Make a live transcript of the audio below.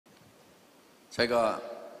제가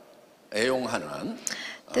애용하는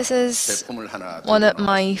This is 제품을 하나 one of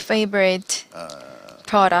my favorite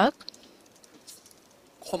product.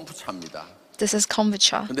 콤부차입니다. This is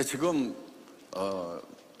kombucha. 근데 지금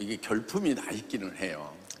이게 결품이 나 있기는 해요.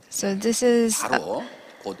 So this is 바로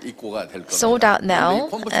곧 입고가 될 겁니다. sold out now,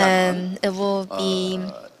 콤부차는 and it will be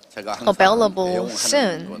제가 항상 available 애용하는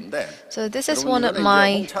soon. 건데, So this is 여러분, one of 이거는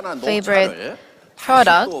my 이제 홍차나 favorite 녹차를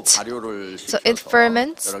product. 발효를 So it 시켜서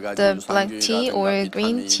ferments 여러 가지 the black tea 유산균이라든가 or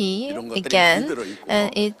green 비타민 tea 이런 것들이 again, 들어있고,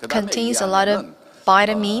 and it 그다음에 contains 이 a lot of 안에는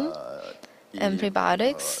vitamin 이 and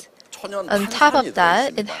prebiotics. 천연 On top of 탄산이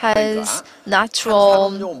that, it 들어있습니다. has 그러니까 natural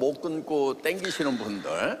탄산음료 못 끊고 땡기시는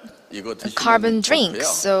분들 이거 드시면 carbon 좋고요. drinks.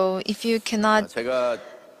 So if you cannot 제가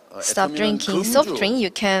stop 애터미는 drinking soft 금주, drink, you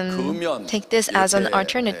can 금연 take this as an 이렇게,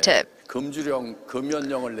 alternative.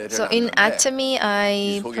 금연령을 So in 내려놨는데 Atomy,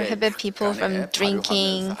 I 속에 prohibit people from 약간의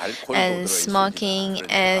drinking 발효하면서 알코올도 and 들어있습니다. smoking,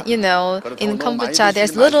 그러니까 and you know, in 그렇다고 너무 많이 kombucha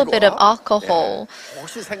there's 드시지 a little bit of 마시고, alcohol. 예,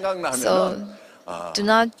 혹시 생각나면은 So do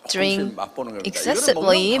not drink 맛보는 겁니다.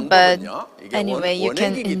 excessively, 이거를 먹는 but 방법은요, 이게 anyway, you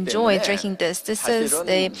can 원액이기 enjoy 때문에 drinking this. This is 사실은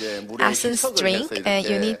the 이제 물에 essence 희석을 drink, 해서 and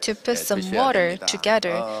you 이렇게 need to put some 드셔야 water 됩니다.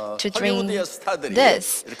 together to drink 헐리우드의 스타들이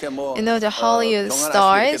this. 이렇게 뭐 You know, the Hollywood 병 하나씩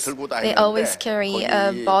stars, 이렇게 들고 they always 다니는데 carry a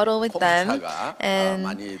거기 bottle with them, 콤부차가 and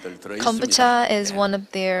많이들 들어있습니다. kombucha is one of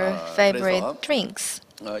their favorite 그래서 drinks.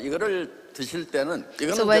 이거를 드실 때는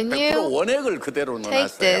So 이거는 when 이제 100% you 원액을 그대로 take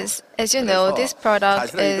넣어놨어요. this, as you know, this product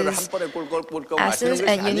사실은 이거를 is 한 번에 꿀꺽꿀꺽 essence, 마시는 것이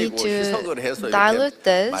and you need 아니고 to 희석을 해서 이렇게 dilute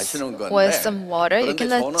this 마시는 건데, with some water. You 그런데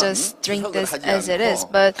cannot 저는 just drink 희석을 this 하지 as it is,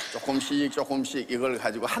 않고 but 조금씩 이걸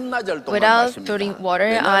가지고 한나절 동안 without 마십니다. putting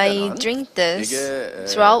water, I 왜냐하면은 drink this 이게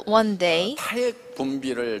throughout one day 타액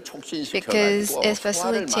분비를 촉진시켜 because 가지고 it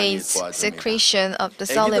소화를 많이 facilitates 도와줍니다. secretion of the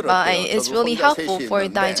애기들 saliva, 어때요? and it's 저도 really 혼자 helpful 셋이 for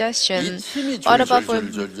있는데 digestion. 이 침이 What about for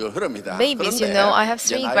줄줄줄줄 흐릅니다. babies? You 그런데 know, I have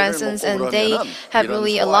이제 3 나이를 grandsons, 먹고 and they 그러면은 have 이런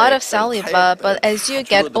really a lot of 소화액들, saliva, but 타액들 as you 다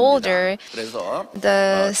get 줄어듭니다. older, 그래서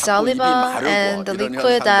the 자꾸 입이 saliva 마르고 and the 이런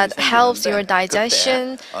liquid that 현상들이 helps your 생기는데 digestion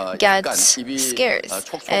그때 gets 약간 입이 scarce,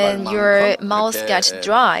 촉촉할 and 만큼 your mouth 이렇게 gets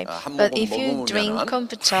dry. 한 But 모금 if you drink 먹으면은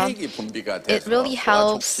kombucha, 타액이 분비가 it 돼서 really 소화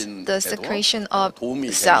helps 촉진에도 the secretion of 도움이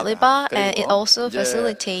saliva, 됩니다. and it 그리고 also 이제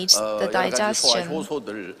facilitates the 여러 가지 소화 digestion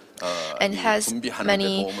효소들 and has 분비하는 데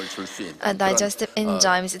many 도움을 줄 수 있는 digestive 그런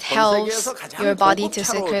enzymes. It 전 helps 세계에서 가장 your body to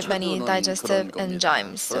고급차로 secrete many 쳐주는 digestive 그런 겁니다.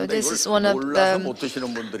 enzymes. So 그런데 this 이걸 is one of 몰라서 the 못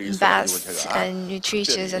드시는 분들이 있어가지고 best 제가 and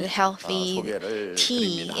nutritious and 특별히 healthy 소개를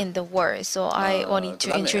tea 드립니다. in the world. So I wanted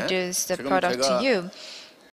to 그다음에 introduce the 지금 product to 제가 you.